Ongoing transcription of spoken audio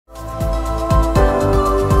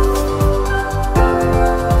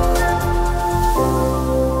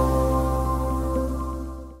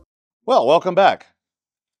Well, welcome back.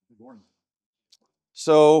 Good morning.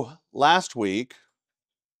 So last week,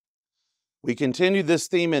 we continued this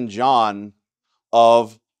theme in John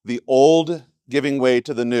of the old giving way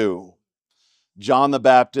to the new. John the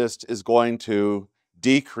Baptist is going to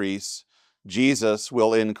decrease, Jesus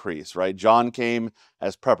will increase, right? John came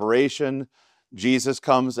as preparation, Jesus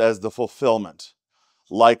comes as the fulfillment.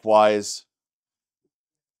 Likewise,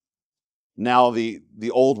 now the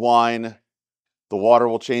old wine, the water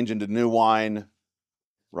will change into new wine,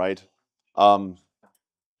 right?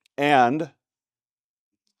 And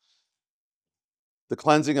the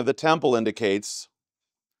cleansing of the temple indicates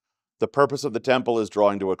the purpose of the temple is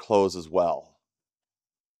drawing to a close as well.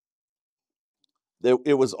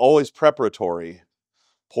 It was always preparatory,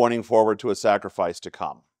 pointing forward to a sacrifice to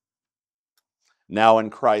come. Now in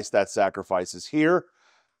Christ, that sacrifice is here.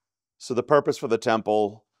 So the purpose for the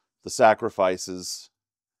temple, the sacrifices,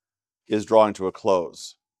 is drawing to a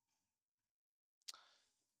close.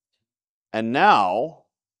 And now,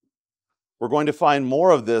 we're going to find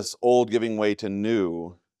more of this old giving way to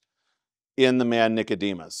new in the man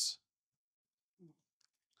Nicodemus.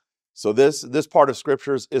 So this part of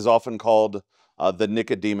Scriptures is often called the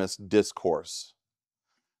Nicodemus discourse.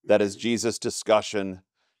 That is Jesus' discussion,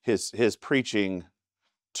 his preaching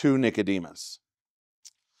to Nicodemus.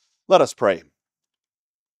 Let us pray.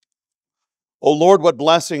 O Lord, what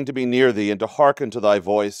blessing to be near thee and to hearken to thy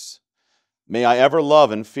voice. May I ever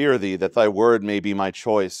love and fear thee, that thy word may be my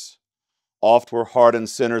choice. Oft were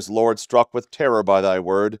hardened sinners, Lord, struck with terror by thy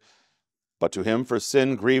word. But to him for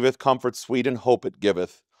sin grieveth comfort sweet and hope it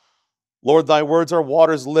giveth. Lord, thy words are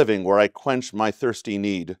waters living, where I quench my thirsty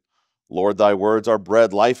need. Lord, thy words are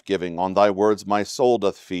bread life-giving, on thy words my soul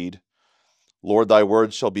doth feed. Lord, thy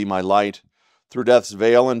words shall be my light, through death's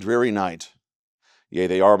vale and dreary night. Yea,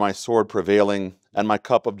 they are my sword prevailing, and my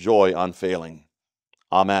cup of joy unfailing.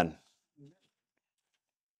 Amen.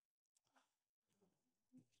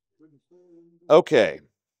 Okay.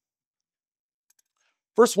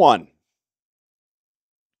 Verse 1.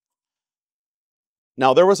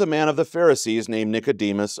 Now there was a man of the Pharisees named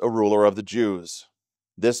Nicodemus, a ruler of the Jews.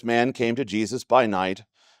 This man came to Jesus by night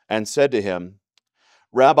and said to him,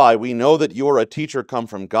 Rabbi, we know that you are a teacher come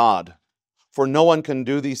from God, for no one can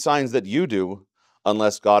do these signs that you do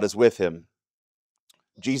unless God is with him.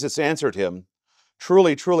 Jesus answered him,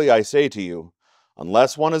 Truly, truly, I say to you,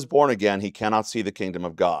 unless one is born again, he cannot see the kingdom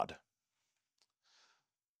of God.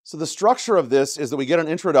 So the structure of this is that we get an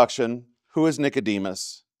introduction, who is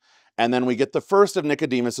Nicodemus, and then we get the first of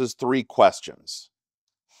Nicodemus's three questions.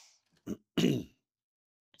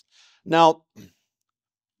 Now,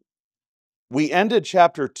 we ended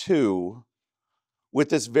chapter 2 with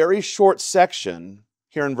this very short section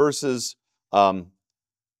here in verses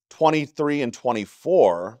 23 and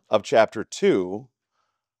 24 of chapter 2,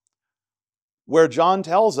 where John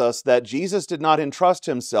tells us that Jesus did not entrust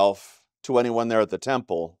himself to anyone there at the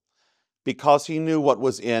temple because he knew what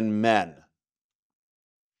was in men.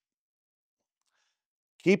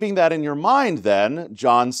 Keeping that in your mind then,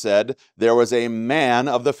 John said, there was a man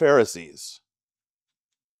of the Pharisees.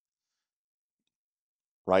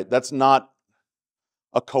 Right? That's not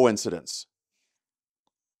a coincidence.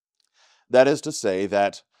 That is to say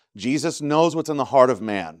that Jesus knows what's in the heart of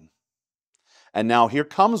man. And now here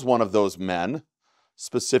comes one of those men,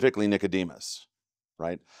 specifically Nicodemus.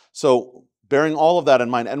 Right? So bearing all of that in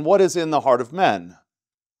mind, and what is in the heart of men?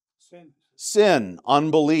 Sin,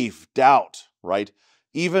 unbelief, doubt, right?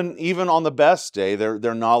 Even on the best day,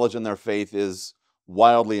 their knowledge and their faith is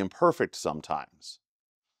wildly imperfect sometimes.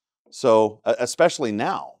 So, especially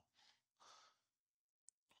now.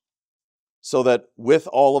 So that with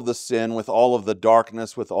all of the sin, with all of the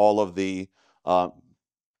darkness, with all of the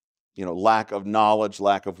lack of knowledge,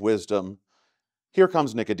 lack of wisdom, here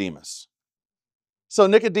comes Nicodemus. So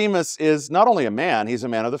Nicodemus is not only a man, he's a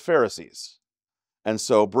man of the Pharisees. And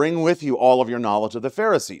so bring with you all of your knowledge of the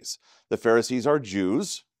Pharisees. The Pharisees are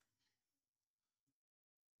Jews.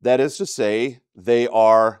 That is to say, they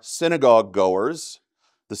are synagogue goers.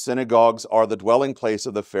 The synagogues are the dwelling place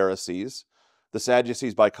of the Pharisees. The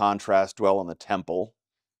Sadducees, by contrast, dwell in the temple.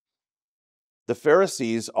 The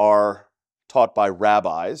Pharisees are taught by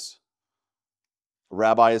rabbis. A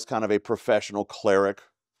rabbi is kind of a professional cleric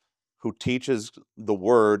who teaches the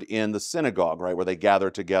word in the synagogue, right, where they gather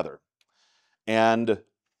together. And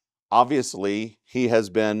obviously, he has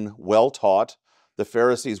been well taught. The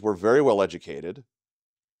Pharisees were very well educated.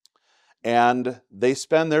 And they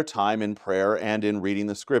spend their time in prayer and in reading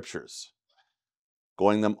the scriptures,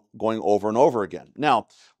 going over and over again. Now,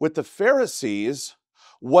 with the Pharisees,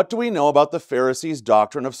 what do we know about the Pharisees'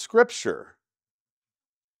 doctrine of Scripture?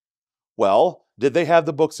 Well, Did they have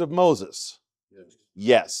the books of Moses? Yes.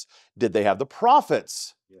 Yes. Did they have the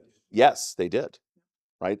prophets? Yes. Yes, they did.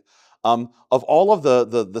 Right? Of all of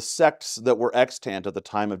the sects that were extant at the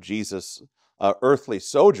time of Jesus' earthly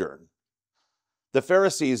sojourn, the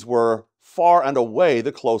Pharisees were far and away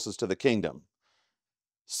the closest to the kingdom.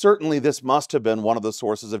 Certainly, this must have been one of the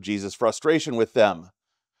sources of Jesus' frustration with them.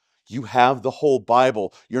 You have the whole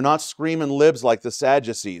Bible. You're not screaming libs like the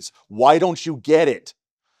Sadducees. Why don't you get it?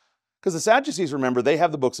 Because the Sadducees, remember, they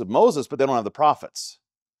have the books of Moses, but they don't have the prophets.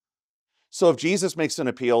 So if Jesus makes an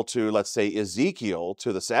appeal to, let's say, Ezekiel,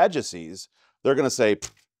 to the Sadducees, they're going to say,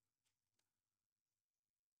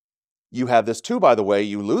 you have this too, by the way,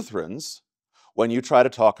 you Lutherans, when you try to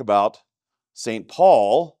talk about St.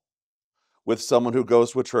 Paul with someone who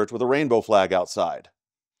goes to a church with a rainbow flag outside.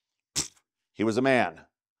 He was a man.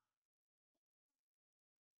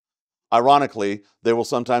 Ironically, they will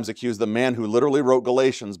sometimes accuse the man who literally wrote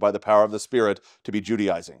Galatians by the power of the Spirit to be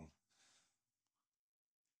Judaizing.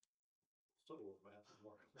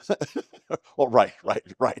 Well, right.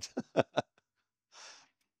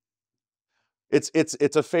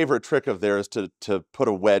 It's a favorite trick of theirs to put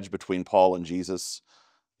a wedge between Paul and Jesus.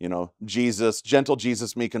 You know, Jesus, gentle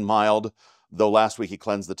Jesus, meek and mild, though last week he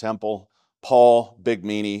cleansed the temple. Paul, big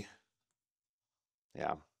meanie.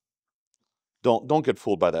 Yeah. Don't get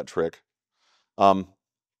fooled by that trick. But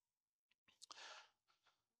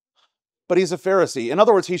he's a Pharisee. In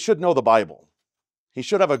other words, he should know the Bible. He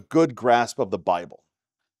should have a good grasp of the Bible.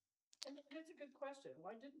 And that's a good question.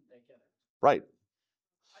 Why didn't they get it? Right.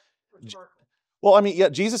 Rhetorical. Well, I mean, yeah,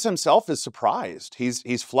 Jesus himself is surprised.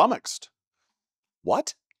 He's flummoxed.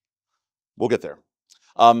 What? We'll get there.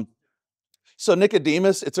 So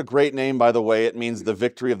Nicodemus, it's a great name, by the way. It means the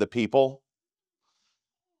victory of the people.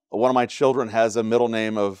 One of my children has a middle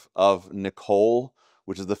name of Nicole,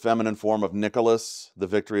 which is the feminine form of Nicholas, the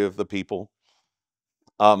victory of the people.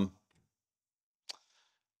 And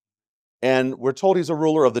we're told he's a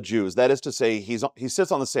ruler of the Jews. That is to say, he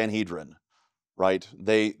sits on the Sanhedrin, right?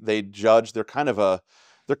 They judge. They're kind of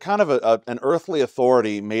an earthly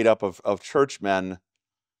authority made up of churchmen,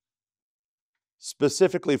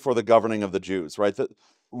 specifically for the governing of the Jews, right? The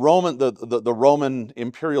Roman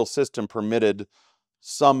imperial system permitted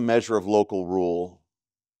some measure of local rule,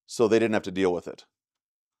 so they didn't have to deal with it,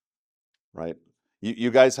 right? You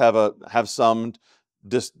guys have some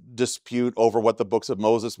dispute over what the books of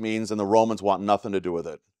Moses means, and the Romans want nothing to do with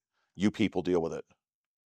it. You people deal with it.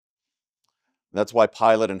 That's why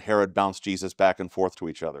Pilate and Herod bounced Jesus back and forth to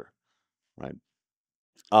each other, right?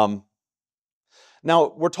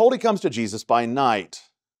 Now, we're told he comes to Jesus by night.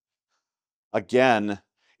 Again,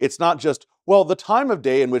 it's not just, well, the time of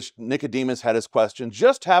day in which Nicodemus had his question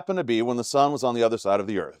just happened to be when the sun was on the other side of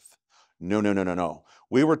the earth. No.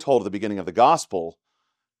 We were told at the beginning of the gospel,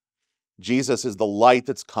 Jesus is the light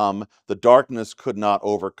that's come. The darkness could not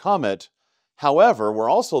overcome it. However, we're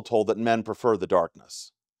also told that men prefer the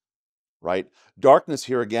darkness, right? Darkness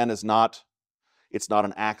here again it's not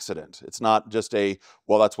an accident. It's not just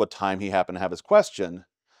well, that's what time he happened to have his question.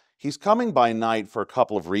 He's coming by night for a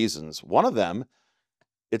couple of reasons. One of them,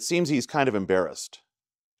 it seems he's kind of embarrassed.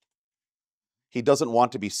 He doesn't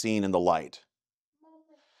want to be seen in the light.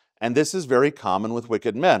 And this is very common with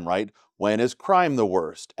wicked men, right? When is crime the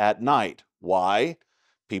worst? At night. Why?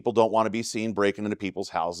 People don't want to be seen breaking into people's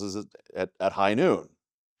houses at high noon.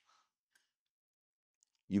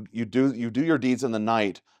 You do your deeds in the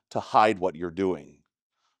night to hide what you're doing.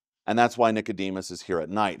 And that's why Nicodemus is here at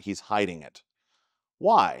night. He's hiding it.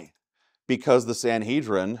 Why? Because the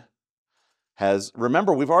Sanhedrin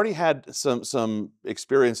remember, we've already had some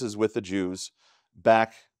experiences with the Jews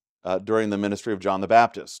back during the ministry of John the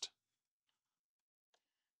Baptist.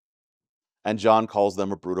 And John calls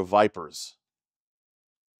them a brood of vipers.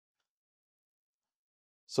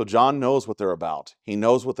 So John knows what they're about. He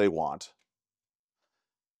knows what they want.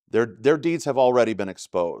 Their deeds have already been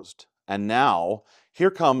exposed. And now,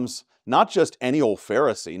 here comes not just any old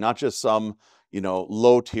Pharisee, not just some,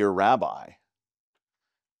 low-tier rabbi.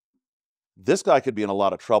 This guy could be in a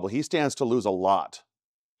lot of trouble. He stands to lose a lot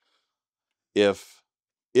if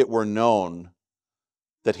it were known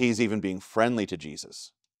that he's even being friendly to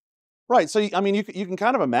Jesus. Right, so, I mean, you can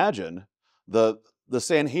kind of imagine the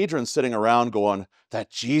Sanhedrin sitting around going, that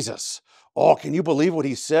Jesus, oh, can you believe what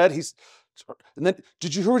he said? And then,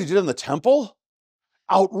 did you hear what he did in the temple?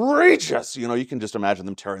 Outrageous! You can just imagine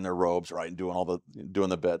them tearing their robes, right, and doing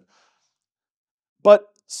the bit. But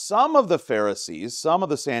some of the Pharisees, some of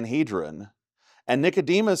the Sanhedrin, and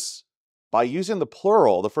Nicodemus, by using the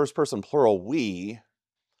plural, the first person plural, we,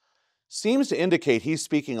 seems to indicate he's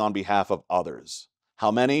speaking on behalf of others.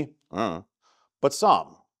 How many? But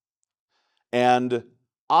some. And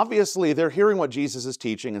obviously, they're hearing what Jesus is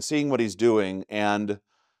teaching and seeing what he's doing, and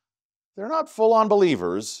they're not full-on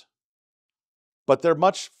believers, but they're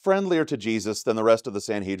much friendlier to Jesus than the rest of the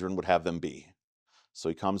Sanhedrin would have them be. So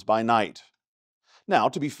he comes by night. Now,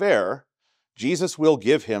 to be fair, Jesus will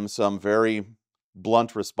give him some very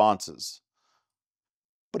blunt responses,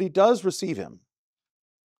 but he does receive him.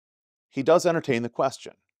 He does entertain the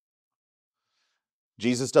question.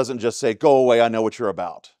 Jesus doesn't just say, "Go away, I know what you're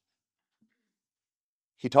about."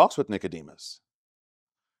 He talks with Nicodemus.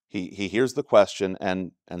 He hears the question,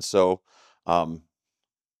 and so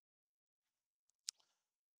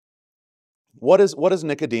what is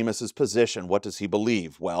Nicodemus's position? What does he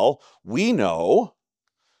believe? Well, we know,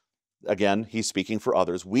 again, he's speaking for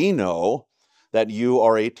others, we know that you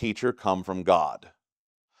are a teacher come from God.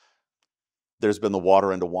 There's been the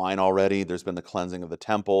water into wine already. There's been the cleansing of the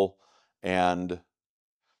temple, and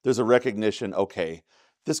there's a recognition, okay,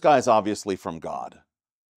 this guy's obviously from God.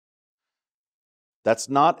 That's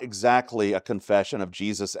not exactly a confession of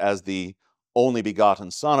Jesus as the only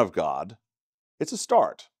begotten Son of God. It's a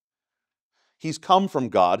start. He's come from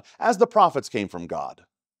God, as the prophets came from God.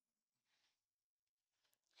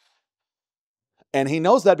 And he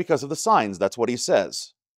knows that because of the signs. That's what he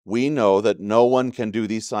says. We know that no one can do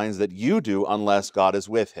these signs that you do unless God is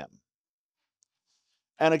with him.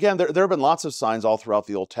 And again, there have been lots of signs all throughout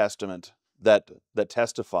the Old Testament that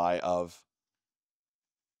testify of,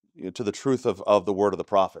 to the truth of the word of the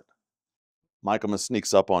prophet. Micah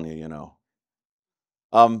sneaks up on you, you know.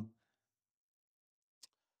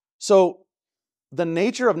 So the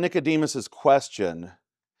nature of Nicodemus's question,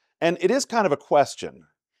 and it is kind of a question.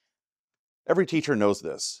 Every teacher knows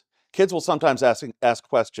this. Kids will sometimes ask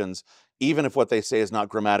questions, even if what they say is not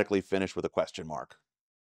grammatically finished with a question mark.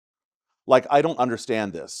 Like, I don't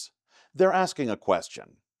understand this. They're asking a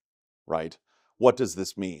question, right? What does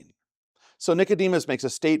this mean? So Nicodemus makes a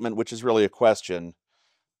statement, which is really a question.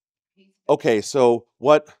 Okay, so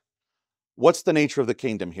what's the nature of the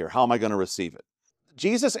kingdom here? How am I going to receive it?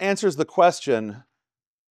 Jesus answers the question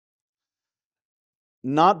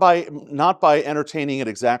not by entertaining it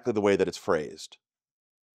exactly the way that it's phrased.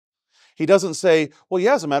 He doesn't say, well,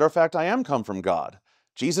 yeah, as a matter of fact, I am come from God.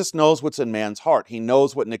 Jesus knows what's in man's heart. He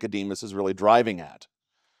knows what Nicodemus is really driving at.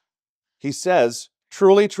 He says,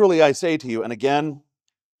 truly, truly, I say to you, and again,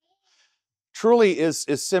 truly is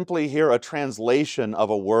simply here a translation of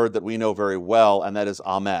a word that we know very well, and that is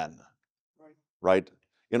amen. Right?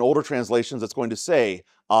 In older translations, it's going to say,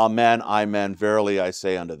 amen, amen, verily I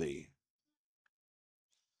say unto thee.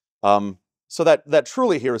 So that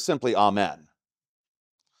truly here is simply amen.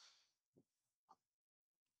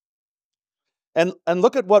 And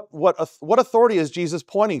look at what authority is Jesus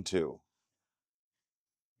pointing to?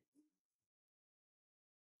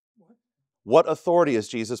 What authority is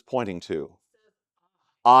Jesus pointing to?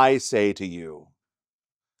 I say to you.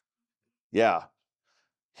 Yeah,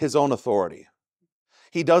 his own authority.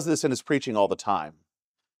 He does this in his preaching all the time.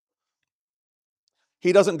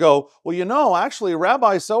 He doesn't go, well, you know, actually,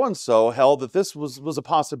 Rabbi so-and-so held that this was a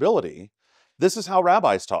possibility. This is how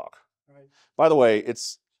rabbis talk. Right. By the way,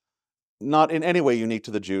 it's not in any way unique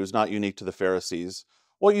to the Jews, not unique to the Pharisees.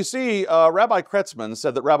 Well, you see, Rabbi Kretzmann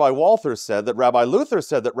said that Rabbi Walther said that Rabbi Luther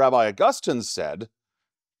said that Rabbi Augustine said.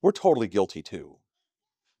 We're totally guilty too.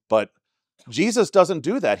 But Jesus doesn't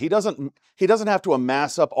do that. He doesn't have to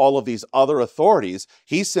amass up all of these other authorities.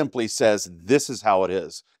 He simply says, this is how it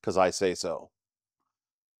is, because I say so.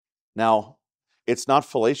 Now, it's not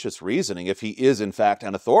fallacious reasoning if he is, in fact,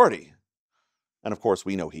 an authority. And of course,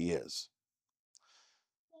 we know he is.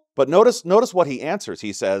 But notice what he answers.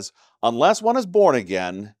 He says, unless one is born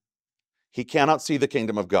again, he cannot see the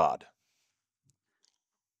kingdom of God.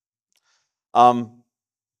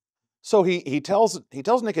 So he tells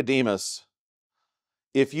Nicodemus,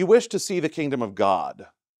 if you wish to see the kingdom of God,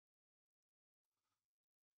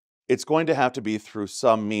 it's going to have to be through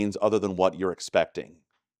some means other than what you're expecting.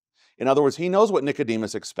 In other words, he knows what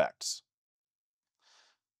Nicodemus expects.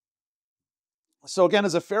 So again,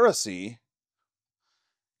 as a Pharisee,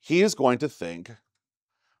 he is going to think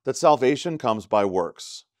that salvation comes by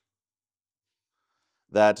works.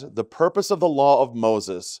 That the purpose of the law of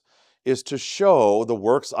Moses is to show the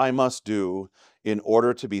works I must do in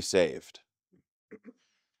order to be saved.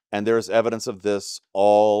 And there is evidence of this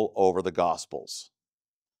all over the Gospels,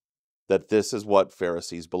 that this is what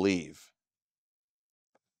Pharisees believe.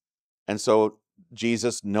 And so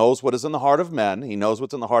Jesus knows what is in the heart of men. He knows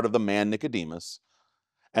what's in the heart of the man Nicodemus.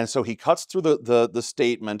 And so he cuts through the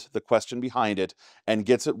statement, the question behind it, and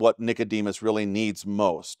gets at what Nicodemus really needs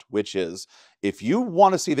most, which is, if you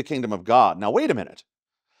want to see the kingdom of God, now wait a minute.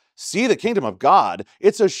 see the kingdom of God,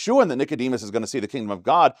 it's assured that Nicodemus is going to see the kingdom of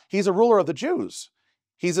God. He's a ruler of the Jews.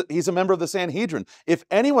 He's a member of the Sanhedrin. If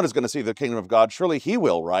anyone is going to see the kingdom of God, surely he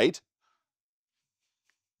will, right?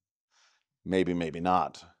 Maybe, maybe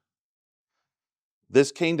not.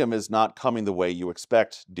 This kingdom is not coming the way you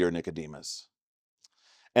expect, dear Nicodemus.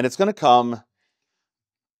 And it's going to come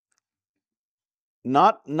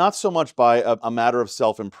not so much by a matter of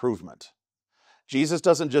self-improvement. Jesus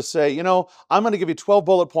doesn't just say, I'm going to give you 12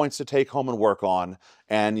 bullet points to take home and work on,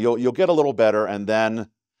 and you'll get a little better, and then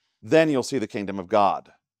you'll see the kingdom of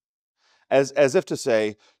God. As if to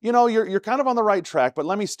say, you're kind of on the right track, but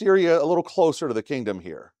let me steer you a little closer to the kingdom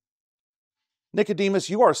here. Nicodemus,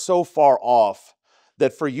 you are so far off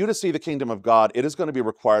that for you to see the kingdom of God, it is going to be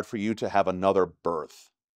required for you to have another birth.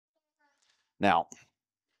 Now,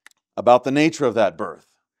 about the nature of that birth.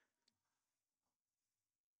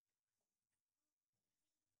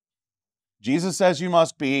 Jesus says you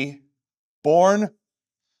must be born,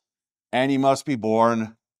 and you must be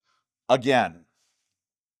born again.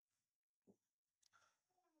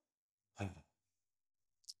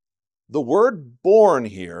 The word born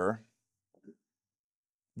here,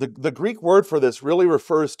 the Greek word for this really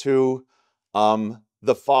refers to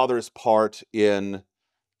the father's part in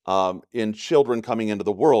children coming into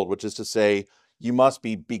the world, which is to say, you must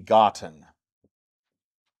be begotten.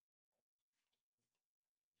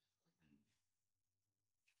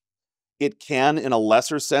 It can, in a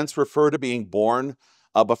lesser sense, refer to being born,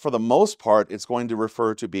 but for the most part, it's going to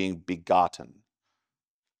refer to being begotten,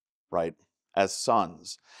 right, as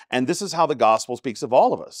sons. And this is how the gospel speaks of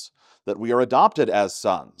all of us, that we are adopted as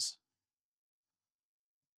sons.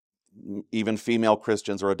 Even female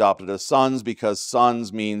Christians are adopted as sons because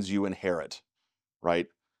sons means you inherit, right?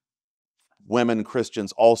 Women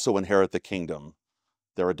Christians also inherit the kingdom.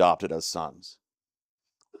 They're adopted as sons.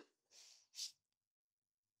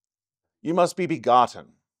 You must be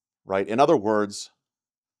begotten, right? In other words,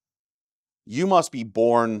 you must be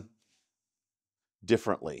born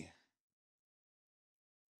differently.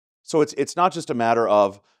 So it's not just a matter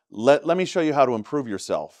of, let me show you how to improve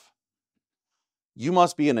yourself. You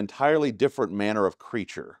must be an entirely different manner of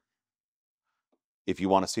creature if you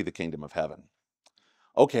want to see the kingdom of heaven.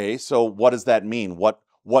 Okay, so what does that mean?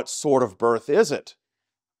 What sort of birth is it?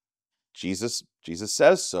 Jesus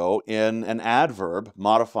says so in an adverb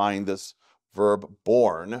modifying this verb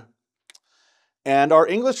born. And our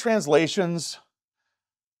English translations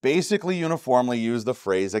basically uniformly use the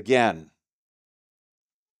phrase again.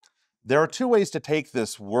 There are two ways to take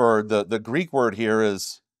this word. The Greek word here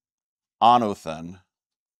is anothen,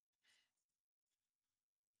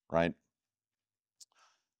 right?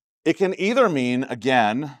 It can either mean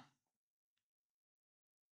again,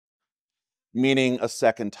 meaning a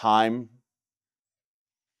second time,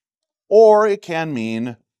 or it can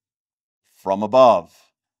mean from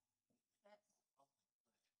above.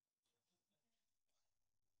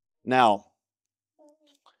 Now,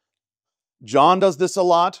 John does this a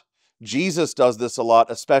lot. Jesus does this a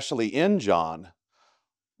lot, especially in John,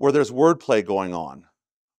 where there's wordplay going on.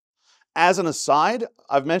 As an aside,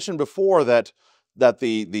 I've mentioned before that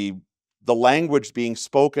the language being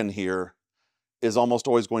spoken here is almost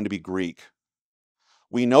always going to be Greek.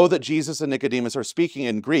 We know that Jesus and Nicodemus are speaking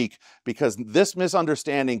in Greek because this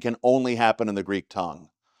misunderstanding can only happen in the Greek tongue.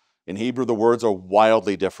 In Hebrew, the words are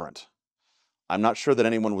wildly different. I'm not sure that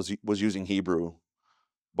anyone was using Hebrew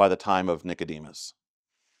by the time of Nicodemus.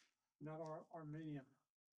 Not Armenian.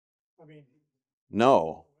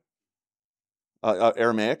 No.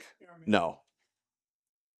 Aramaic? No.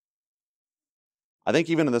 I think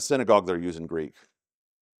even in the synagogue they're using Greek.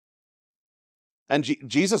 And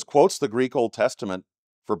Jesus quotes the Greek Old Testament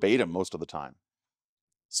verbatim most of the time.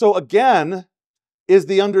 So again,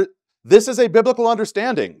 this is a biblical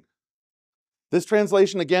understanding. This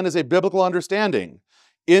translation again is a biblical understanding.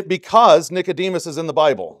 Because Nicodemus is in the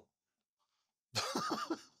Bible.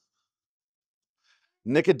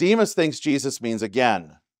 Nicodemus thinks Jesus means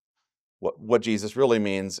again. What Jesus really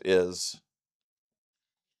means is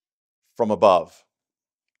from above,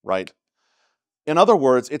 right? In other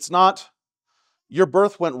words, it's not your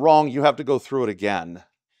birth went wrong, you have to go through it again.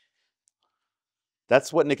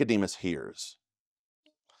 That's what Nicodemus hears.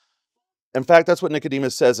 In fact, that's what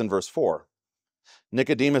Nicodemus says in verse 4.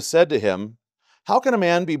 Nicodemus said to him, "How can a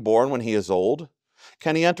man be born when he is old?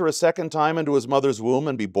 Can he enter a second time into his mother's womb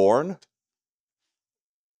and be born?"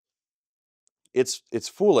 It's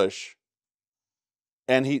foolish.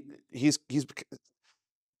 And he's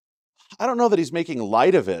I don't know that he's making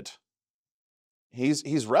light of it.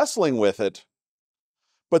 He's wrestling with it.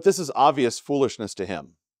 But this is obvious foolishness to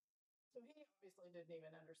him. So he obviously didn't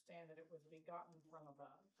even understand that it was begotten from above.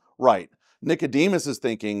 Right. Nicodemus is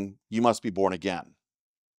thinking, you must be born again.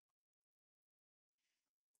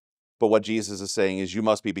 But what Jesus is saying is, you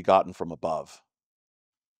must be begotten from above.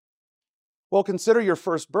 Well, consider your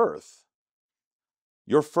first birth.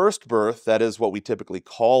 Your first birth, that is what we typically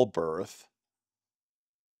call birth,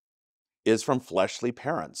 is from fleshly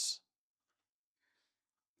parents.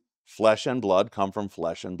 Flesh and blood come from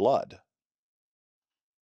flesh and blood.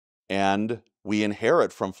 And we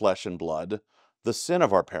inherit from flesh and blood the sin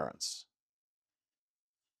of our parents.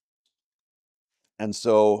 And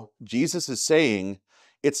so Jesus is saying,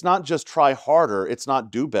 it's not just try harder, it's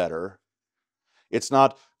not do better, it's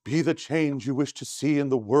not be the change you wish to see in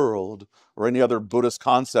the world, or any other Buddhist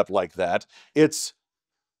concept like that. It's,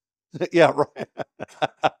 yeah, right.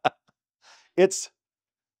 It's,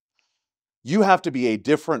 you have to be a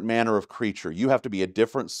different manner of creature. You have to be a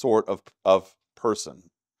different sort of person,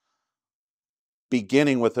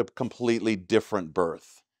 beginning with a completely different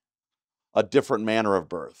birth, a different manner of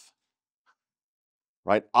birth,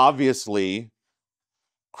 right? Obviously,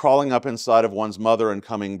 crawling up inside of one's mother and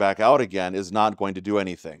coming back out again is not going to do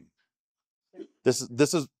anything. This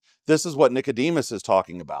is what Nicodemus is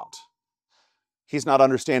talking about. He's not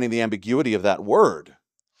understanding the ambiguity of that word.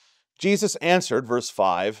 Jesus answered, verse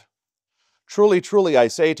 5, "Truly, truly, I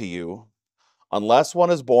say to you, unless one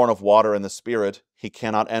is born of water and the Spirit, he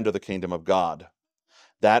cannot enter the kingdom of God.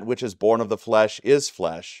 That which is born of the flesh is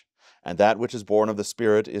flesh, and that which is born of the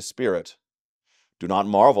Spirit is spirit. Do not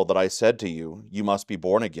marvel that I said to you, you must be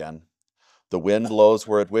born again. The wind blows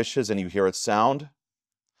where it wishes, and you hear its sound,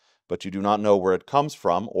 but you do not know where it comes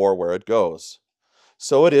from or where it goes.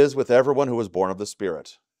 So it is with everyone who is born of the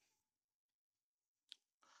Spirit."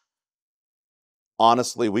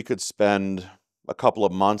 Honestly, we could spend a couple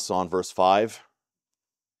of months on verse 5,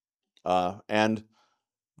 and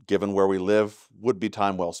given where we live, would be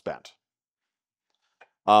time well spent.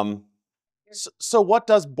 So what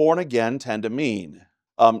does born again tend to mean?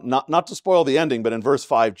 Not to spoil the ending, but in verse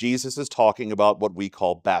 5, Jesus is talking about what we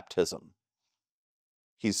call baptism.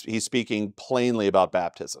 He's speaking plainly about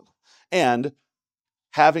baptism. And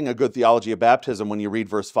having a good theology of baptism, when you read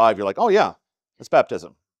verse 5, you're like, oh yeah, it's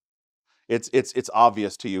baptism. It's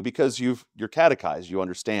obvious to you because you're catechized, you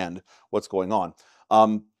understand what's going on.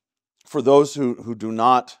 For those who do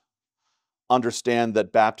not understand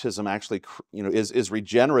that baptism actually, is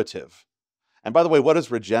regenerative. And by the way, what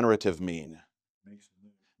does regenerative mean?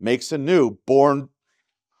 Makes anew, born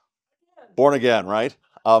again, right?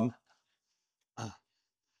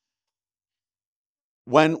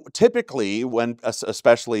 Typically,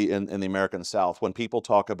 especially in the American South, when people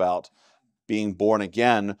talk about being born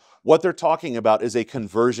again, what they're talking about is a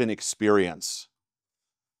conversion experience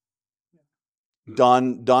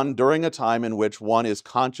done during a time in which one is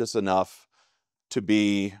conscious enough to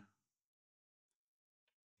be,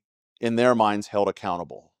 in their minds, held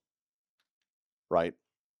accountable, right?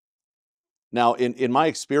 Now, in my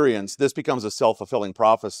experience, this becomes a self-fulfilling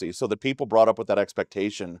prophecy, so that people brought up with that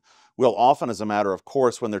expectation will often, as a matter of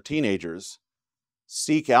course, when they're teenagers,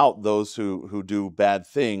 seek out those who do bad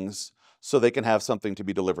things so they can have something to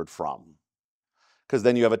be delivered from. Because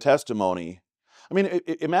then you have a testimony. I mean,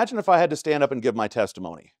 imagine if I had to stand up and give my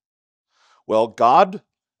testimony. Well, God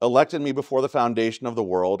elected me before the foundation of the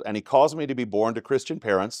world, and he caused me to be born to Christian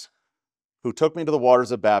parents who took me to the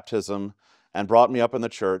waters of baptism and brought me up in the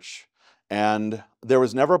church. And there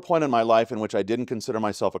was never a point in my life in which I didn't consider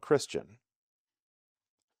myself a Christian.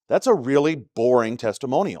 That's a really boring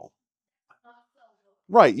testimonial.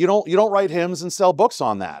 Right. You don't write hymns and sell books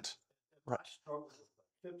on that. Right.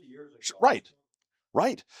 50 years ago.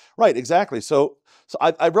 Right, exactly. So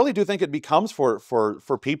I really do think it becomes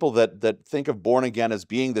for people that think of born again as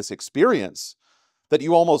being this experience, that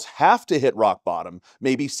you almost have to hit rock bottom,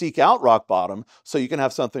 maybe seek out rock bottom, so you can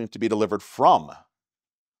have something to be delivered from.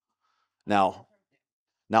 Now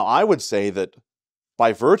I would say that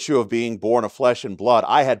by virtue of being born of flesh and blood,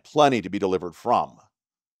 I had plenty to be delivered from.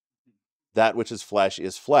 That which is flesh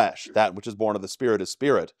is flesh. That which is born of the Spirit is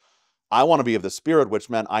spirit. I want to be of the Spirit, which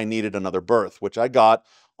meant I needed another birth, which I got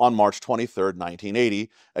on March 23rd, 1980,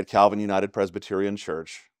 at Calvin United Presbyterian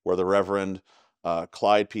Church, where the Reverend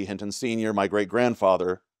Clyde P. Hinton Sr., my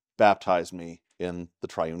great-grandfather, baptized me in the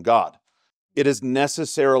triune God. It is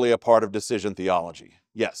necessarily a part of decision theology.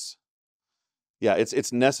 Yes. Yeah,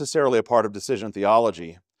 it's necessarily a part of decision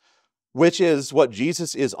theology, which is what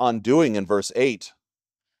Jesus is undoing in verse 8,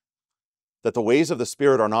 that the ways of the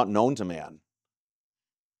Spirit are not known to man.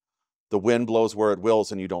 The wind blows where it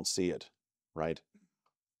wills and you don't see it, right?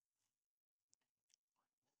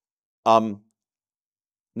 Now,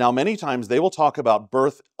 many times they will talk about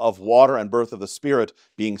birth of water and birth of the Spirit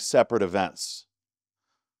being separate events.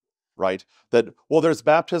 right? That, well, there's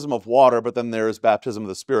baptism of water, but then there's baptism of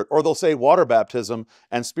the Spirit. Or they'll say water baptism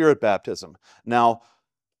and Spirit baptism. Now,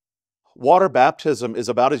 water baptism is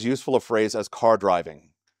about as useful a phrase as car driving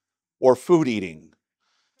or food eating.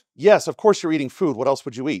 Yes, of course you're eating food. What else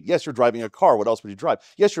would you eat? Yes, you're driving a car. What else would you drive?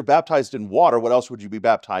 Yes, you're baptized in water. What else would you be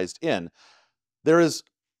baptized in? Didn't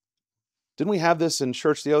we have this in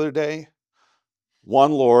church the other day?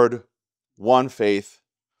 One Lord, one faith,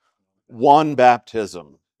 one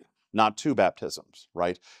baptism, not two baptisms,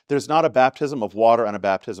 right? There's not a baptism of water and a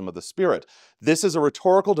baptism of the Spirit. This is a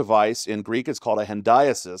rhetorical device. In Greek, it's called a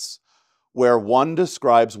hendiasis, where one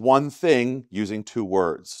describes one thing using two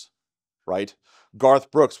words, right?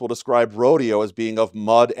 Garth Brooks will describe rodeo as being of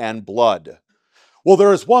mud and blood. Well,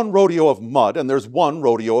 there is one rodeo of mud and there's one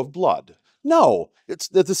rodeo of blood. No, it's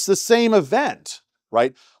the same event,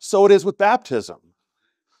 right? So it is with baptism.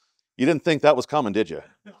 You didn't think that was coming, did you?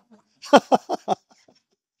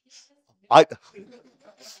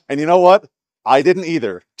 And you know what? I didn't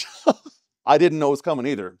either. I didn't know it was coming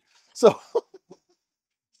either. So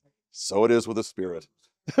it is with the Spirit.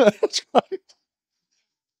 That's right.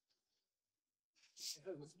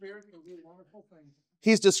 The Spirit will be a wonderful thing.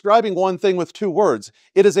 He's describing one thing with two words.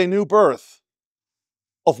 It is a new birth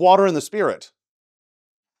of water and the Spirit.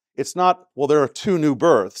 It's not, well, there are two new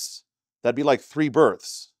births. That'd be like three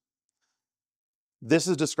births. This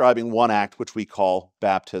is describing one act, which we call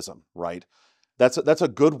baptism, right? That's a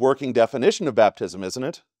good working definition of baptism, isn't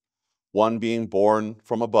it? One being born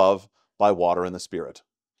from above by water and the Spirit.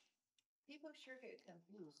 People sure get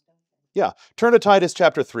confused, don't they? Yeah. Turn to Titus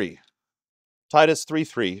chapter 3. Titus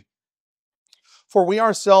 3:3. For we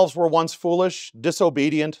ourselves were once foolish,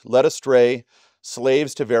 disobedient, led astray,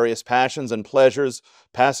 slaves to various passions and pleasures,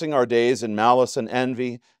 passing our days in malice and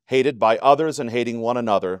envy, hated by others and hating one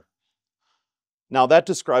another. Now that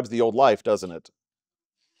describes the old life, doesn't it?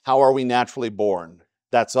 How are we naturally born?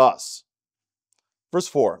 That's us. Verse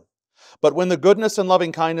 4. But when the goodness and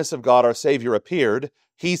loving kindness of God our Savior appeared,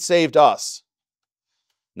 He saved us.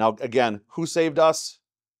 Now again, who saved us?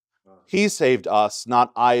 He saved us,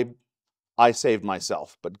 not I saved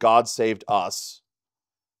myself, but God saved us.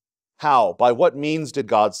 How? By what means did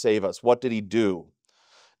God save us? What did He do?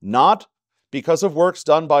 Not because of works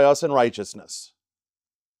done by us in righteousness.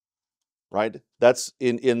 Right? That's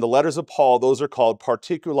in the letters of Paul, those are called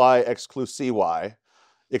particuli exclusivi,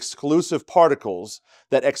 exclusive particles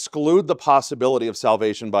that exclude the possibility of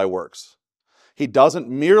salvation by works. He doesn't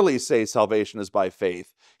merely say salvation is by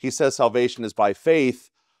faith. He says salvation is by faith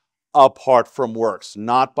apart from works,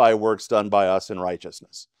 not by works done by us in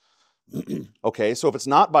righteousness. Okay, so if it's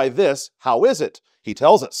not by this, how is it? He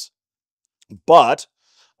tells us. But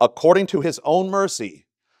according to His own mercy,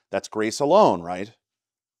 that's grace alone, right?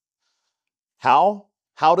 How?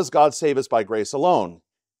 How does God save us by grace alone?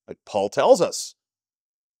 Like Paul tells us.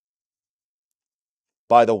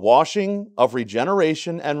 By the washing of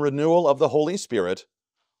regeneration and renewal of the Holy Spirit,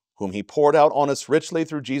 whom He poured out on us richly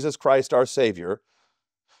through Jesus Christ our Savior,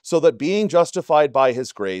 so that being justified by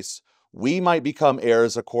His grace, we might become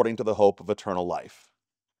heirs according to the hope of eternal life.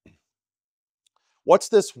 What's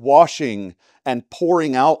this washing and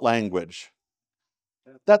pouring out language?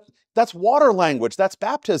 That's water language. That's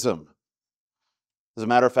baptism. As a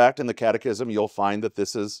matter of fact, in the Catechism, you'll find that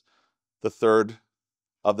this is the third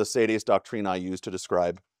of the Sedes Doctrinae used to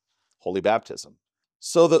describe holy baptism.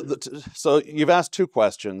 So you've asked two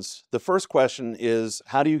questions. The first question is,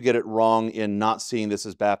 how do you get it wrong in not seeing this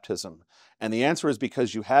as baptism? And the answer is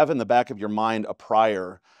because you have in the back of your mind a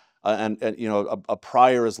prior, and you know, a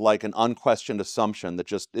prior is like an unquestioned assumption that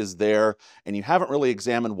just is there, and you haven't really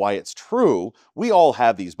examined why it's true. We all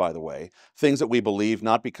have these, by the way, things that we believe,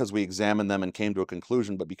 not because we examined them and came to a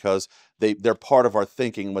conclusion, but because they're part of our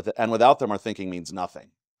thinking, and without them, our thinking means nothing,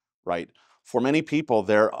 right? For many people,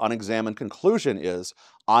 their unexamined conclusion is,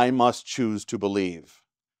 I must choose to believe,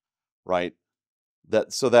 right?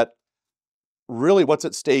 So that really what's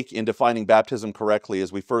at stake in defining baptism correctly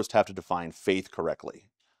is we first have to define faith correctly.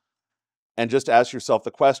 And just ask yourself the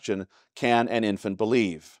question, can an infant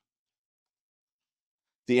believe?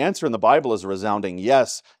 The answer in the Bible is a resounding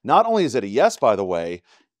yes. Not only is it a yes, by the way,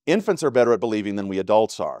 infants are better at believing than we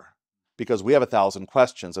adults are, because we have 1,000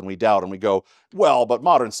 questions and we doubt and we go, well, but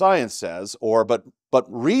modern science says, or but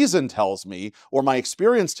reason tells me, or my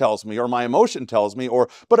experience tells me, or my emotion tells me, or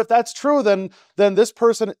but if that's true, then this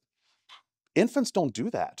person. Infants don't do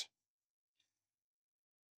that.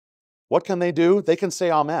 What can they do? They can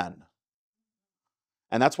say amen.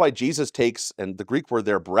 And that's why Jesus takes, and the Greek word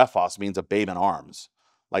there, brephos, means a babe in arms,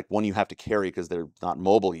 like one you have to carry because they're not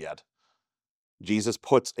mobile yet. Jesus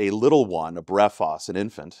puts a little one, a brephos, an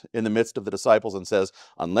infant, in the midst of the disciples and says,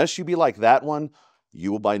 unless you be like that one,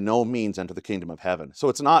 you will by no means enter the kingdom of heaven. So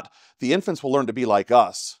it's not, the infants will learn to be like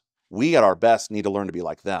us. We at our best need to learn to be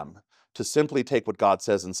like them, to simply take what God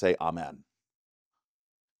says and say, amen.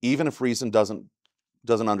 Even if reason doesn't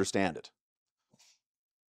understand it.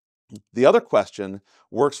 The other question,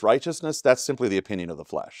 works righteousness, that's simply the opinion of the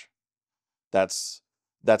flesh. That's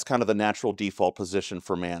kind of the natural default position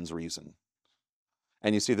for man's reason.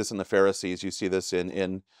 And you see this in the Pharisees, you see this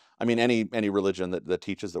in any religion that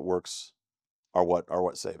teaches that works are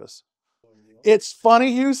what save us. It's funny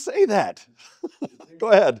you say that.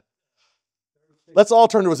 Go ahead. Let's all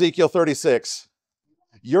turn to Ezekiel 36.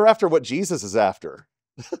 You're after what Jesus is after.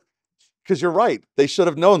 Because you're right. They should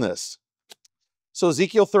have known this. So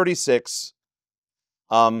Ezekiel 36.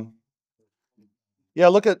 Let's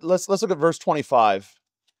look at verse 25.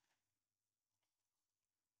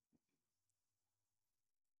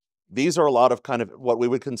 These are a lot of kind of what we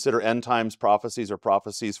would consider end times prophecies or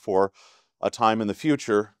prophecies for a time in the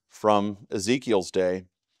future from Ezekiel's day.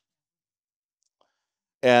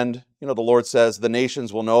 And, the Lord says, the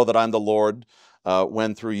nations will know that I'm the Lord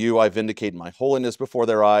when through you I vindicate my holiness before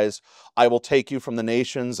their eyes. I will take you from the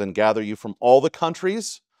nations and gather you from all the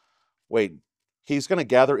countries. Wait, he's going to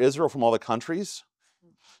gather Israel from all the countries?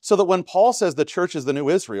 So that when Paul says the church is the new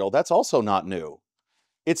Israel, that's also not new.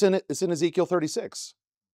 It's in Ezekiel 36,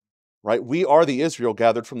 right? We are the Israel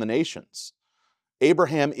gathered from the nations.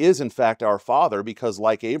 Abraham is in fact our father because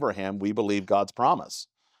like Abraham, we believe God's promise.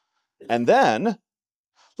 And then,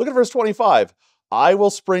 look at verse 25. I will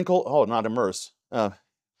sprinkle, not immerse.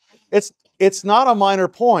 It's not a minor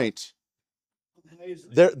point.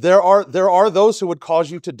 There are those who would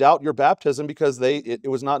cause you to doubt your baptism because it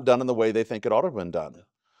was not done in the way they think it ought to have been done.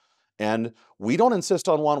 And we don't insist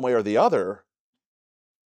on one way or the other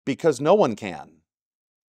because no one can.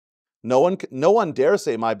 No one dare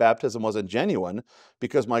say my baptism wasn't genuine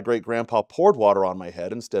because my great-grandpa poured water on my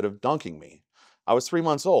head instead of dunking me. I was 3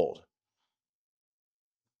 months old.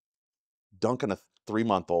 Dunking a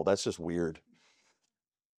 3-month-old, that's just weird.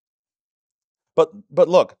 But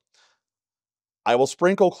look, I will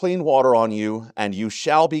sprinkle clean water on you, and you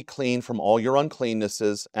shall be clean from all your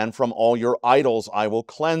uncleannesses, and from all your idols I will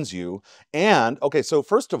cleanse you. And, so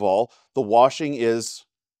first of all, the washing is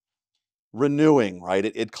renewing, right?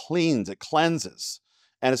 It cleans, it cleanses.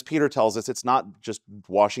 And as Peter tells us, it's not just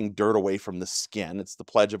washing dirt away from the skin. It's the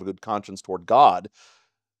pledge of a good conscience toward God.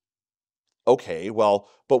 Okay, well,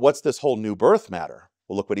 but what's this whole new birth matter?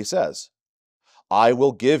 Well, look what he says. I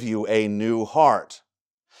will give you a new heart.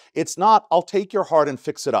 It's not, I'll take your heart and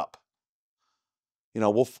fix it up.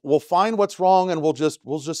 We'll find what's wrong and we'll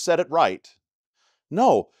just set it right.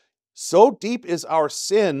 No, so deep is our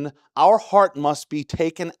sin, our heart must be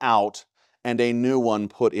taken out and a new one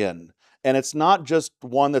put in. And it's not just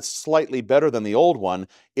one that's slightly better than the old one.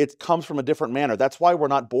 It comes from a different manner. That's why we're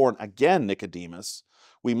not born again, Nicodemus.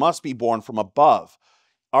 We must be born from above.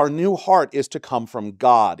 Our new heart is to come from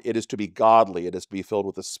God. It is to be godly. It is to be filled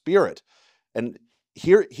with the Spirit. And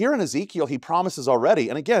here in Ezekiel, he promises already.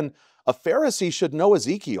 And again, a Pharisee should know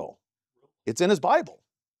Ezekiel. It's in his Bible.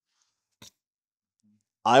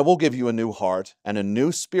 I will give you a new heart, and a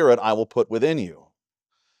new spirit I will put within you.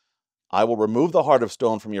 I will remove the heart of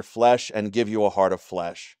stone from your flesh and give you a heart of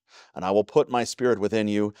flesh. And I will put my spirit within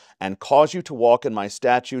you and cause you to walk in my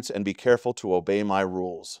statutes and be careful to obey my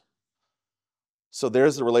rules. So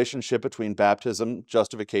there's the relationship between baptism,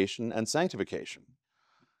 justification, and sanctification.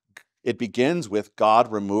 It begins with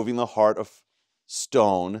God removing the heart of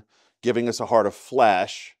stone, giving us a heart of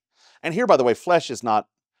flesh. And here, by the way, flesh is not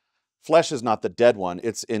the dead one.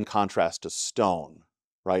 It's in contrast to stone,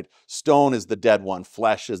 right? Stone is the dead one.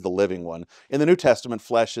 Flesh is the living one. In the New Testament,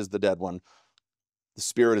 flesh is the dead one. The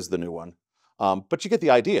Spirit is the new one. But you get the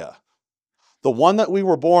idea. The one that we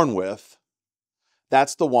were born with,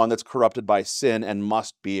 that's the one that's corrupted by sin and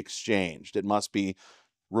must be exchanged. It must be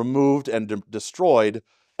removed and destroyed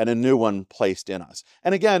and a new one placed in us.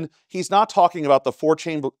 And again, he's not talking about the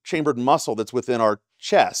four-chambered muscle that's within our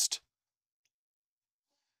chest.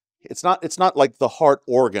 It's not like the heart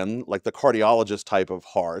organ, like the cardiologist type of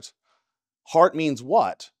heart. Heart means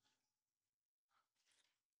what?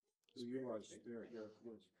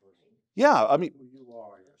 Yeah, I mean,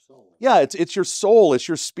 yeah, it's your soul, it's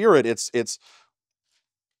your spirit, it's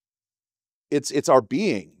our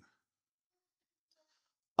being.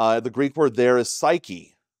 The Greek word there is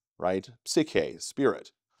psyche, right? Psyche,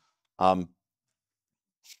 spirit.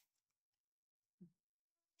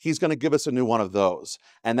 He's going to give us a new one of those.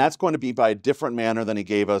 And that's going to be by a different manner than he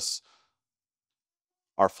gave us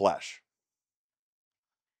our flesh.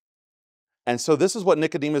 And so this is what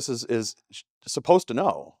Nicodemus is supposed to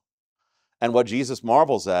know, and what Jesus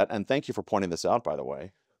marvels at. And thank you for pointing this out, by the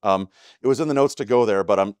way. It was in the notes to go there,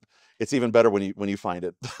 but it's even better when you find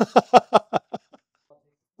it.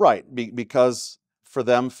 Right, because for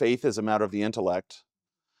them, faith is a matter of the intellect,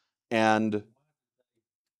 and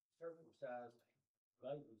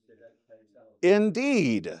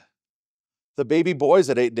indeed, the baby boys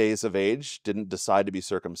at 8 days of age didn't decide to be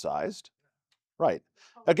circumcised. Right.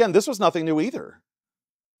 Again, this was nothing new either.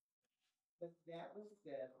 But that was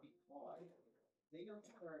said because they don't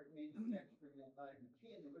start manufacturing that vitamin K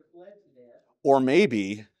and it was led to that. Or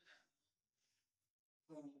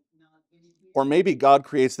maybe God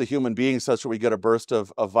creates the human being such that we get a burst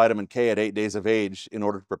of vitamin K at 8 days of age in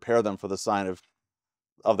order to prepare them for the sign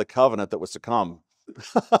of the covenant that was to come.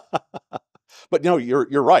 But no, you're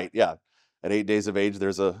right. Yeah. At 8 days of age,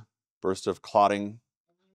 there's a burst of clotting.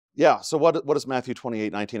 Yeah. So what does Matthew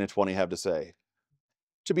 28, 19 and 20 have to say?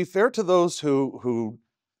 To be fair to those who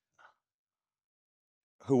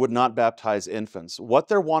would not baptize infants, what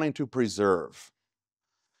they're wanting to preserve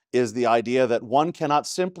is the idea that one cannot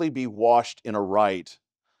simply be washed in a rite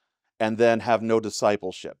and then have no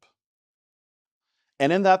discipleship.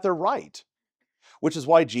 And in that, they're right. Which is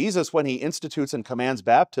why Jesus, when he institutes and commands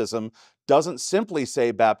baptism, doesn't simply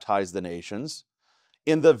say, baptize the nations.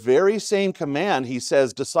 In the very same command, he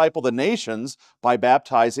says, disciple the nations by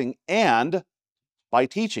baptizing and by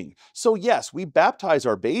teaching. So yes, we baptize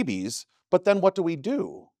our babies, but then what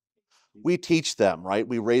do? We teach them, right?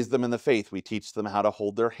 We raise them in the faith. We teach them how to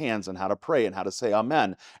hold their hands and how to pray and how to say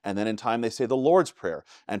amen. And then in time they say the Lord's Prayer.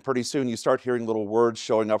 And pretty soon you start hearing little words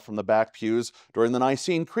showing up from the back pews during the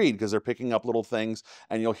Nicene Creed because they're picking up little things,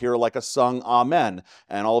 and you'll hear like a sung amen.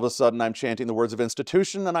 And all of a sudden I'm chanting the words of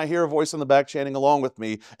institution and I hear a voice in the back chanting along with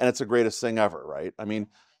me, and it's the greatest thing ever, right? I mean,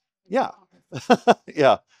 yeah.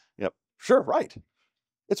 Yeah. Yep. Sure, right.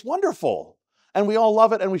 It's wonderful. And we all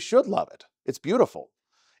love it, and we should love it. It's beautiful.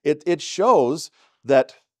 It shows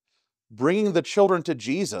that bringing the children to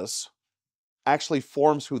Jesus actually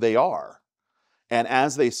forms who they are. And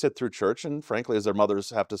as they sit through church, and frankly, as their mothers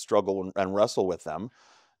have to struggle and wrestle with them,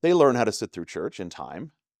 they learn how to sit through church in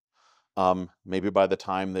time. Maybe by the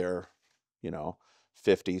time they're,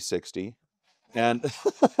 50, 60. And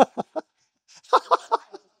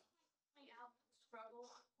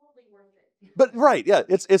but right, yeah,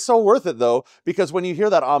 it's so worth it though, because when you hear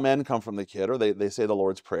that amen come from the kid, or they say the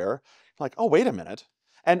Lord's Prayer, you're like, oh, wait a minute.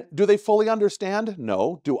 And do they fully understand?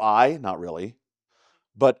 No. Do I? Not really.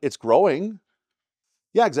 But it's growing.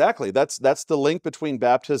 Yeah, exactly. That's the link between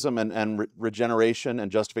baptism and regeneration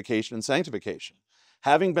and justification and sanctification.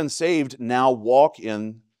 Having been saved, now walk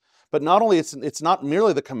in. But not only, it's not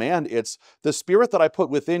merely the command, it's the Spirit that I put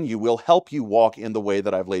within you will help you walk in the way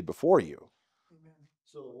that I've laid before you.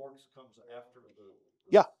 So the works comes after the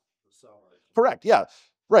Yeah. salvation. Correct. Yeah.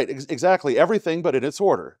 Right. Exactly. Everything, but in its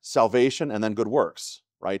order: salvation and then good works.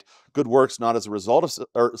 Right. Good works not as a result of,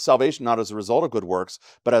 or salvation not as a result of good works,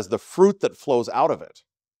 but as the fruit that flows out of it.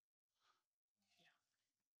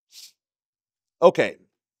 Okay.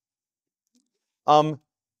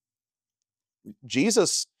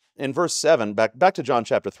 Jesus in verse 7, back to John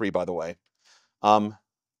chapter 3, by the way.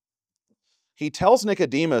 He tells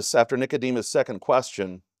Nicodemus, after Nicodemus' second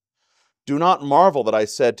question, do not marvel that I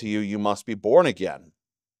said to you, you must be born again.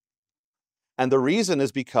 And the reason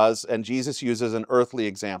is because, and Jesus uses an earthly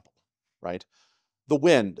example, right? The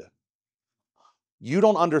wind. You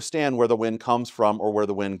don't understand where the wind comes from or where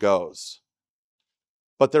the wind goes.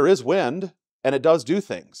 But there is wind, and it does do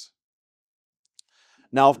things.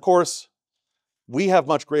 Now, of course, we have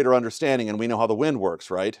much greater understanding, and we know how the wind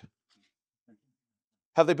works, right?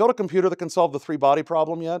 Have they built a computer that can solve the three-body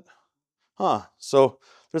problem yet? Huh. So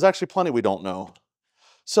there's actually plenty we don't know.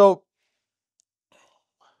 So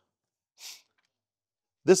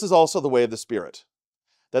this is also the way of the Spirit,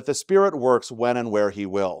 that the Spirit works when and where He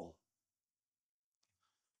will.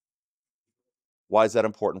 Why is that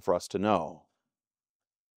important for us to know?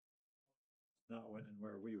 Not when and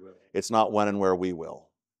where we will. It's not when and where we will.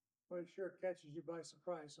 Well, it sure catches you by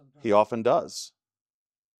surprise sometimes. He often does.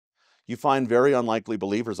 You find very unlikely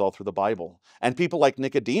believers all through the Bible. And people like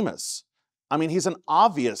Nicodemus. I mean, he's an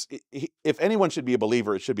obvious, if anyone should be a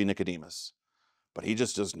believer, it should be Nicodemus. But he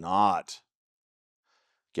just does not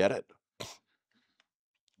get it.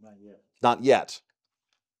 Not yet. Not yet.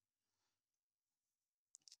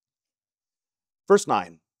 Verse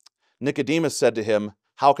 9, Nicodemus said to him,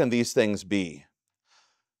 how can these things be?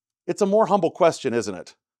 It's a more humble question, isn't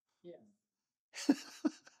it? Yeah.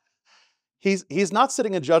 He's not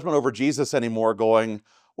sitting in judgment over Jesus anymore going,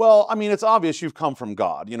 well, I mean, it's obvious you've come from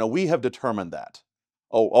God. We have determined that.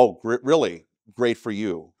 Really? Great for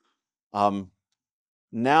you.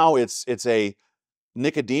 Now it's a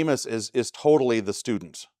Nicodemus is totally the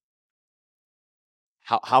student.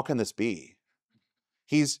 How can this be?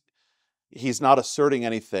 He's not asserting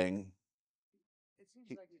anything. It seems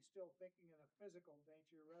like he's still thinking in a physical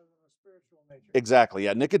nature rather than a spiritual nature. Exactly.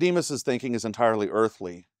 Yeah. Nicodemus's thinking is entirely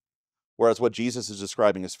earthly, whereas what Jesus is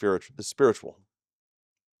describing is spiritual.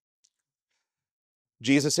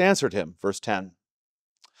 Jesus answered him, verse 10,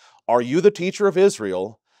 "Are you the teacher of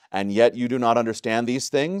Israel, and yet you do not understand these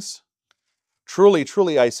things? Truly,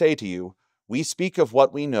 truly, I say to you, we speak of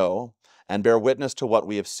what we know and bear witness to what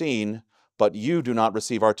we have seen, but you do not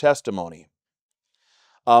receive our testimony."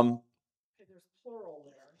 There's plural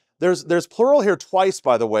there. There's plural here twice,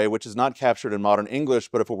 by the way, which is not captured in modern English,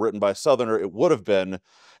 but if it were written by a Southerner, it would have been,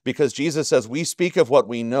 because Jesus says, we speak of what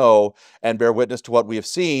we know and bear witness to what we have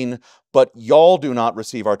seen, but y'all do not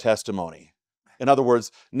receive our testimony. In other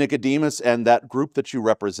words, Nicodemus and that group that you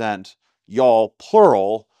represent, y'all,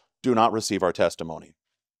 plural, do not receive our testimony.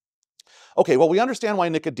 Okay, well, we understand why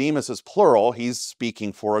Nicodemus is plural. He's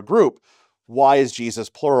speaking for a group. Why is Jesus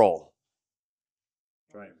plural?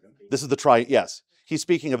 This is yes. He's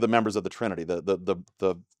speaking of the members of the Trinity,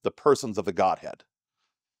 the persons of the Godhead.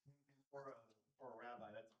 For a rabbi,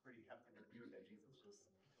 that's a pretty hefty rebuke that Jesus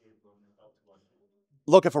was able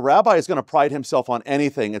to. Look, if a rabbi is going to pride himself on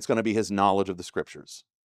anything, it's going to be his knowledge of the scriptures,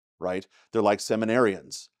 right? They're like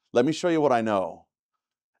seminarians. Let me show you what I know.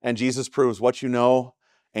 And Jesus proves what you know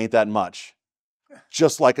ain't that much.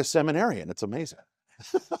 Just like a seminarian. It's amazing.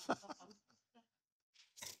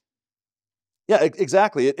 Yeah,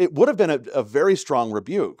 exactly. It would have been a very strong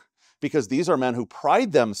rebuke, because these are men who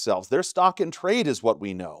pride themselves. Their stock in trade is what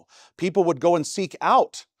we know. People would go and seek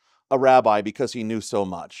out a rabbi because he knew so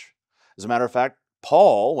much. As a matter of fact,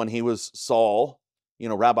 Paul, when he was Saul,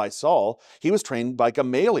 Rabbi Saul, he was trained by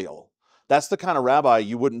Gamaliel. That's the kind of rabbi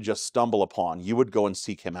you wouldn't just stumble upon. You would go and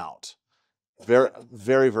seek him out. Very,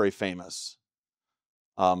 very, very famous.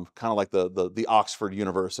 Kind of like the Oxford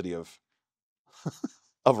University of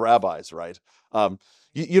of rabbis, right?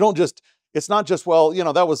 You don't just, it's not just, well,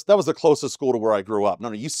 that was the closest school to where I grew up.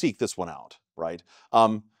 No, you seek this one out, right?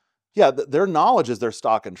 Their knowledge is their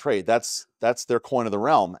stock and trade. That's their coin of the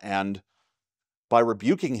realm. And by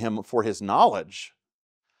rebuking him for his knowledge,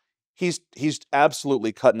 he's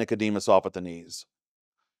absolutely cut Nicodemus off at the knees.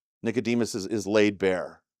 Nicodemus is laid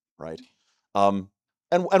bare, right? And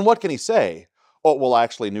what can he say? Oh, well, I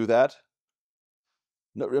actually knew that.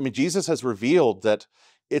 No, I mean, Jesus has revealed that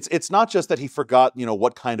it's not just that he forgot,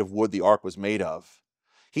 what kind of wood the ark was made of.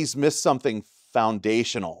 He's missed something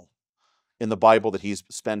foundational in the Bible that he's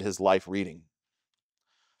spent his life reading,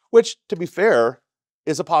 which, to be fair,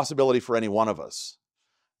 is a possibility for any one of us.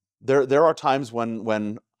 There are times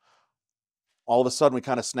when all of a sudden we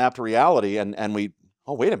kind of snap to reality and we,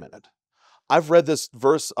 oh, wait a minute. I've read this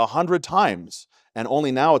verse 100 times and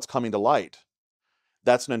only now it's coming to light.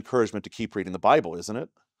 That's an encouragement to keep reading the Bible, isn't it?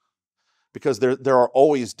 Because there are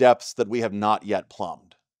always depths that we have not yet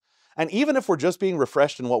plumbed. And even if we're just being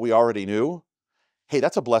refreshed in what we already knew, hey,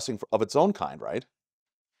 that's a blessing of its own kind, right?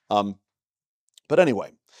 But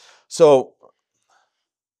anyway, so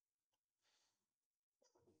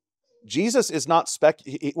Jesus is not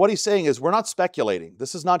what he's saying is we're not speculating.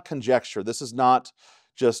 This is not conjecture. This is not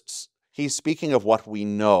just, he's speaking of what we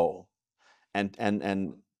know. And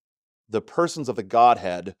the persons of the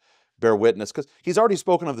Godhead bear witness, because he's already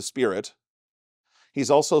spoken of the Spirit. He's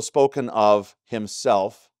also spoken of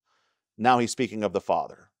himself. Now he's speaking of the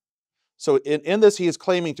Father. So in this, he is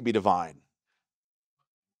claiming to be divine.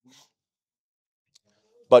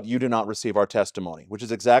 But you do not receive our testimony, which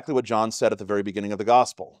is exactly what John said at the very beginning of the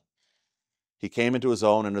gospel. He came into his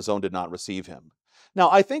own, and his own did not receive him. Now,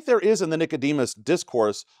 I think there is in the Nicodemus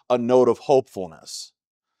discourse a note of hopefulness,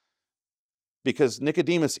 because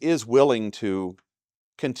Nicodemus is willing to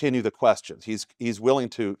continue the questions. He's willing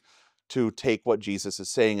to take what Jesus is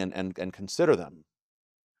saying and consider them.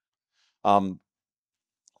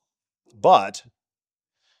 But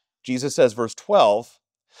Jesus says, verse 12,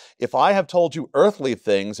 if I have told you earthly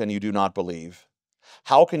things and you do not believe,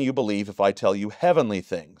 how can you believe if I tell you heavenly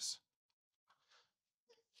things?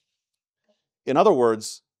 In other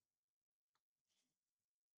words,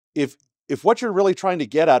 if what you're really trying to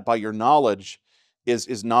get at by your knowledge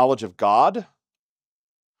is knowledge of God,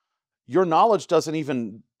 your knowledge doesn't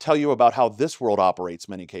even tell you about how this world operates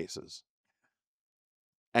many cases.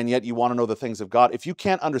 And yet you want to know the things of God. If you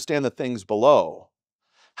can't understand the things below,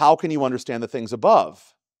 how can you understand the things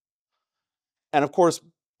above? And of course,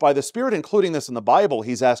 by the Spirit including this in the Bible,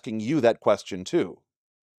 he's asking you that question too.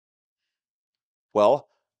 Well,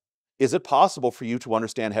 Is it possible for you to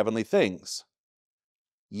understand heavenly things?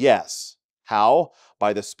 Yes. How?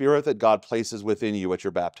 By the Spirit that God places within you at your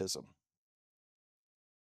baptism.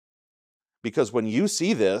 Because when you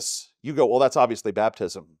see this, you go, well, that's obviously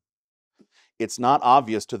baptism. It's not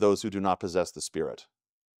obvious to those who do not possess the Spirit.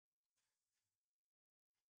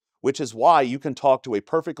 Which is why you can talk to a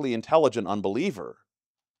perfectly intelligent unbeliever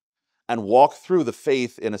and walk through the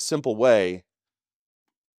faith in a simple way,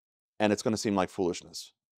 and it's going to seem like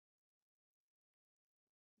foolishness.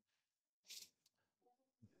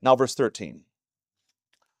 Now, verse 13.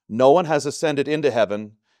 No one has ascended into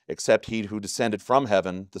heaven except he who descended from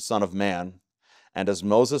heaven, the Son of Man. And as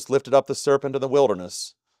Moses lifted up the serpent in the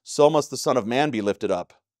wilderness, so must the Son of Man be lifted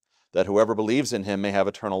up, that whoever believes in him may have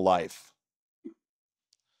eternal life.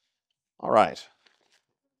 All right.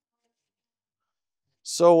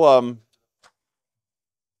 So,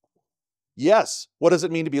 yes, what does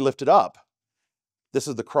it mean to be lifted up? This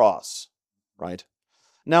is the cross, right?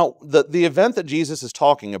 Now, the event that Jesus is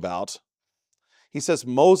talking about, he says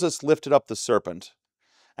Moses lifted up the serpent.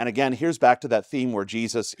 And again, here's back to that theme where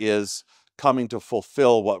Jesus is coming to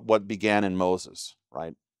fulfill what began in Moses,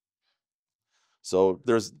 right? So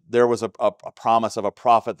there was a promise of a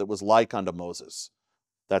prophet that was like unto Moses.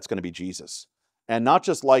 That's going to be Jesus. And not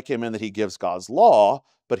just like him in that he gives God's law,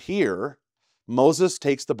 but here, Moses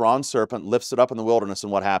takes the bronze serpent, lifts it up in the wilderness,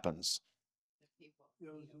 and what happens?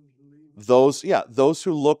 Those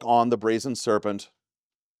who look on the brazen serpent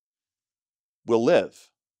will live.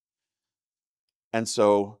 And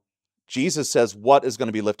so Jesus says, what is going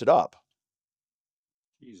to be lifted up?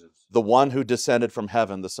 Jesus. The one who descended from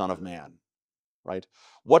heaven, the Son of Man. Right?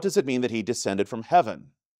 What does it mean that he descended from heaven?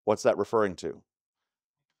 What's that referring to?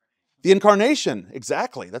 The incarnation.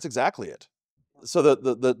 Exactly. That's exactly it. So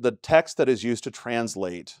the text that is used to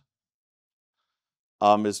translate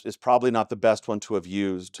is probably not the best one to have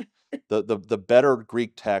used. The better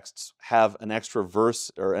Greek texts have an extra verse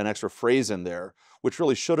or an extra phrase in there, which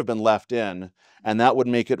really should have been left in, and that would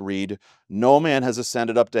make it read, no man has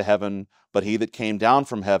ascended up to heaven, but he that came down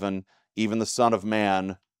from heaven, even the Son of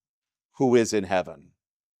Man, who is in heaven.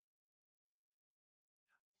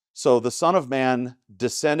 So the Son of Man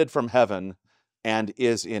descended from heaven and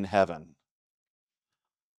is in heaven.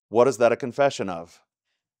 What is that a confession of?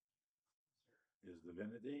 His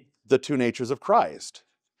divinity. The two natures of Christ.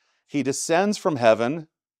 He descends from heaven,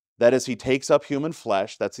 that is, he takes up human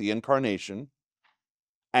flesh, that's the incarnation,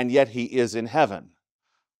 and yet he is in heaven,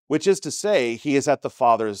 which is to say, he is at the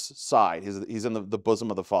Father's side. He's in the bosom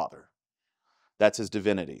of the Father. That's his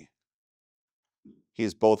divinity. He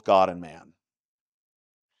is both God and man.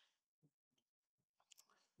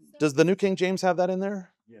 Does the New King James have that in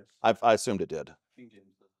there? Yes. I assumed it did. King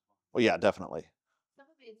James does. Well, yeah, definitely. Some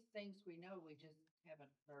of these things we know, we just haven't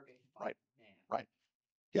heard it. Right. Right.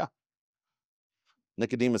 Yeah.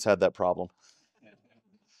 Nicodemus had that problem.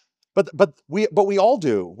 But we all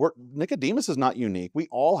do. Nicodemus is not unique. We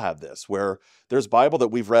all have this, where there's Bible that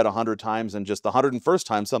we've read 100 times, and just the 101st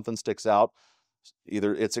time something sticks out.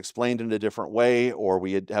 Either it's explained in a different way, or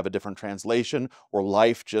we have a different translation, or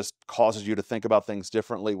life just causes you to think about things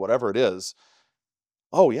differently, whatever it is.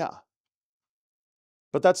 Oh, yeah.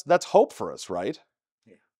 But that's hope for us, right?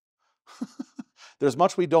 Yeah. There's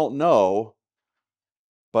much we don't know,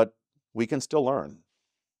 but we can still learn,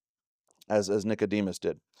 as Nicodemus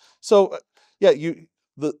did. So,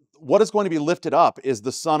 what is going to be lifted up is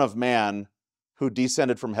the Son of Man who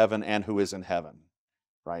descended from heaven and who is in heaven,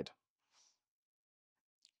 right?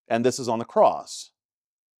 And this is on the cross.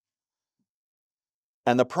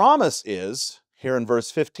 And the promise is, here in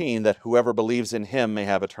verse 15, that whoever believes in him may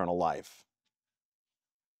have eternal life.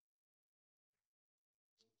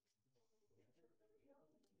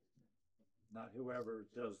 Not whoever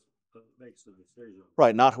makes the decision.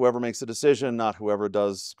 Right, not whoever makes a decision, not whoever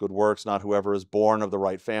does good works, not whoever is born of the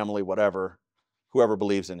right family, whatever. Whoever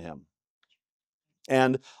believes in him.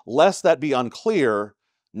 And lest that be unclear,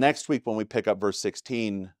 next week when we pick up verse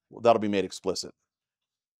 16, that'll be made explicit.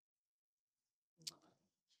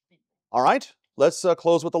 All right, let's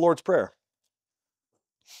close with the Lord's Prayer.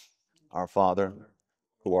 Our Father,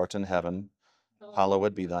 who art in heaven,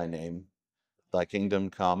 hallowed be thy name. Thy kingdom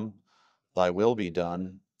come, thy will be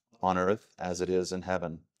done, on earth as it is in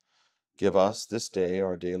heaven. Give us this day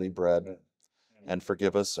our daily bread, and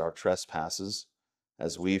forgive us our trespasses,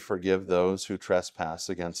 as we forgive those who trespass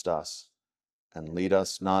against us. And lead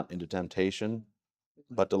us not into temptation,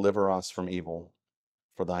 but deliver us from evil.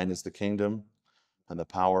 For thine is the kingdom, and the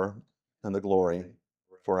power, and the glory,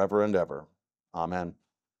 forever and ever. Amen.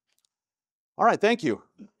 All right, thank you.